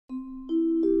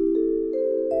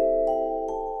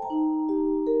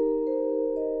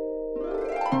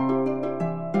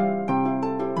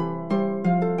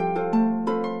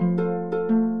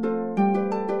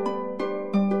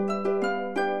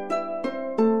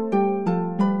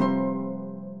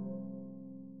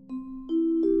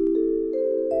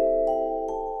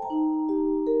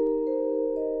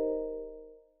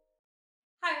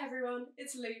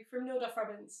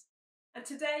Robbins. And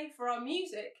today for our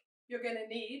music, you're going to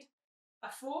need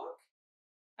a fork,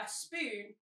 a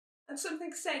spoon, and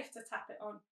something safe to tap it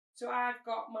on. So I've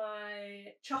got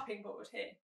my chopping board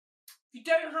here. If you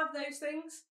don't have those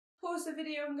things, pause the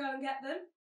video and go and get them.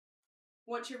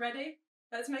 Once you're ready,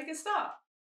 let's make a start.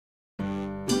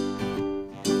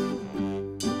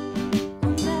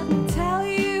 Let me tell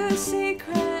you a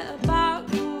secret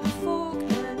about your fork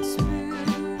and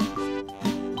spoon.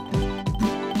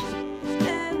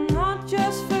 They're not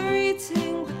just for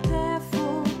eating, but they're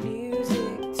for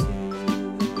music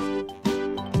too.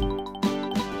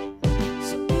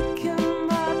 So pick 'em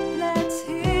up, let's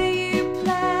hear you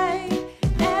play.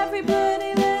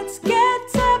 Everybody, let's get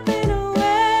tapping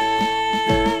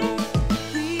away.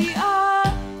 We are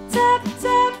tap,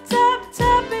 tap, tap,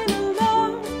 tapping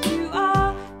along. You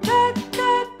are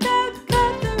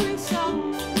Cutlery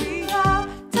Song. We are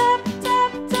tap,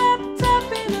 tap, tap,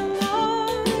 tapping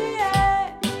along,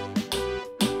 yeah.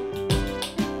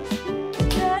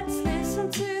 Let's listen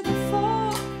to the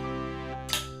fork.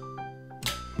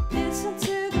 Listen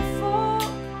to the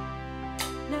fork.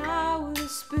 Now with a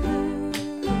spoon.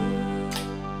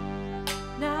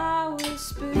 Now with a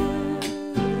spoon.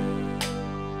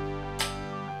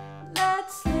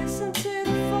 Let's listen to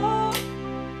the fork.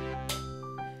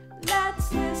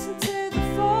 Let's listen to the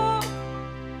fork.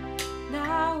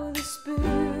 Now with a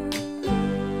spoon.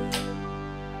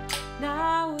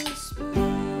 Now with a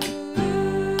spoon.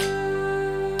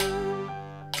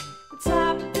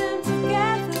 Tap them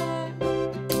together.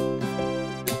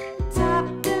 Tap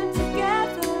them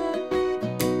together.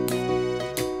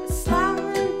 Slam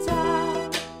them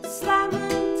down. Slam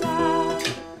them down.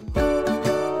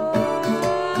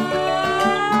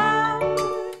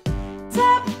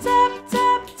 Tap, tap,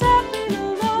 tap, tapping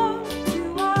along to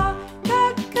our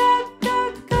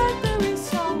Cutlery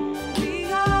Song.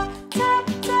 We are tap,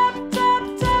 tap, tap,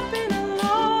 tapping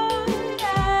along,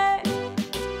 yeah.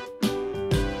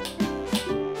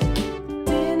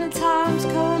 Dinner time's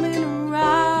coming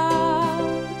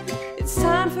around. It's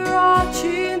time for our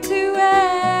tune to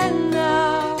end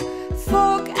now.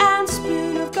 Fork and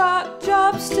spoon have got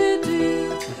jobs to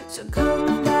do, so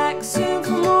come back soon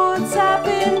for more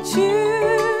tapping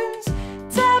tunes.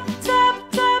 Tap, tap,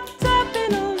 tap,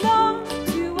 tapping along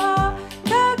to our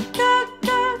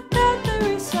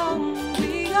Cutlery Song.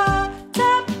 We are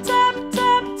tap, tap,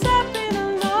 tap, tapping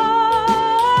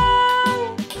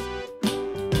along.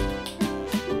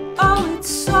 Oh, it's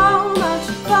so much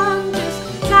fun just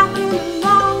tapping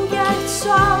along. Yeah, it's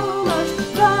so much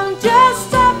fun just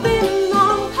tapping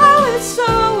along. Oh, it's so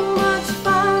much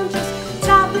fun just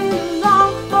tapping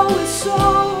along. Oh, it's so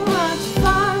much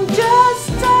fun just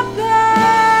tapping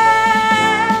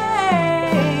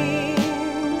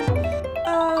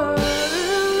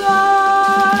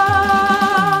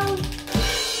along.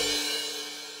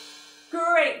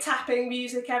 Great tapping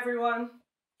music, everyone.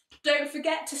 Don't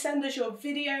forget to send us your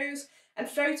videos and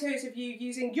photos of you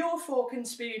using your fork and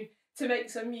spoon to make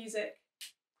some music.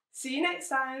 See you next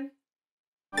time.